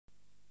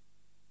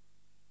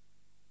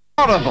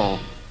Horrible.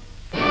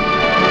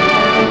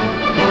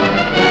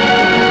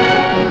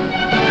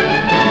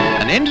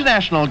 An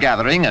international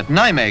gathering at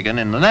Nijmegen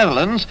in the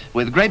Netherlands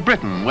with Great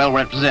Britain well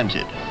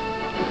represented.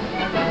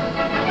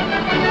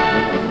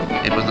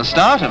 It was the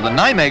start of the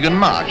Nijmegen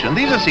March, and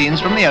these are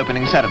scenes from the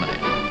opening ceremony.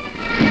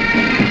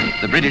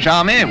 The British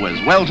Army was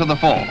well to the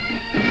fore.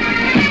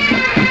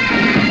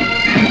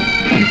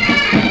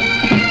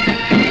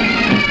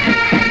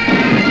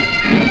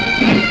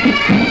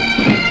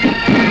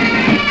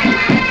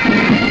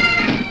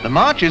 The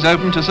march is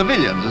open to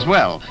civilians as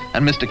well,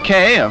 and Mr.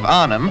 Kaay of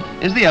Arnhem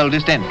is the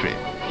oldest entry.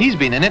 He's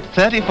been in it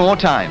 34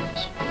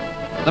 times.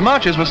 The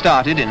marches were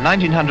started in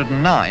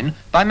 1909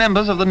 by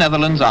members of the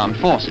Netherlands Armed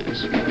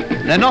Forces.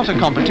 They're not a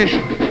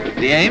competition.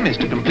 The aim is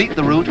to complete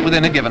the route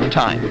within a given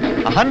time,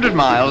 100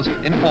 miles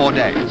in 4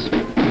 days.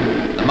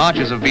 The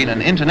marches have been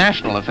an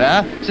international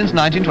affair since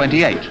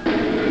 1928.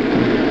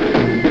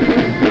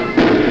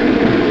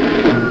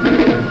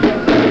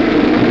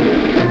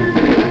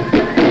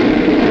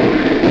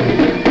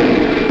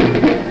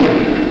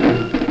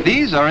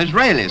 These are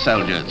Israeli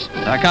soldiers.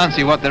 I can't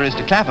see what there is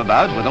to clap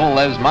about with all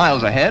those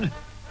miles ahead.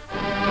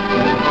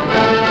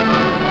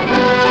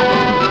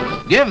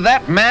 Give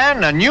that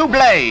man a new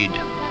blade.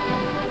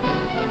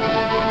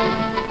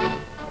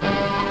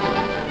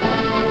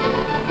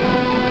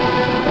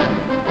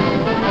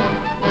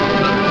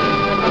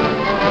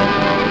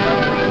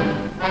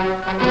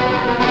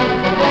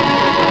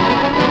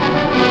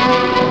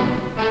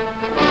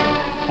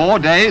 Four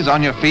days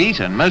on your feet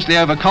and mostly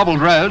over cobbled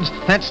roads,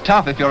 that's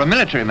tough if you're a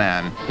military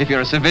man. If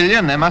you're a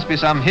civilian, there must be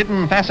some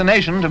hidden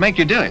fascination to make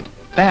you do it.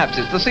 Perhaps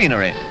it's the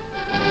scenery.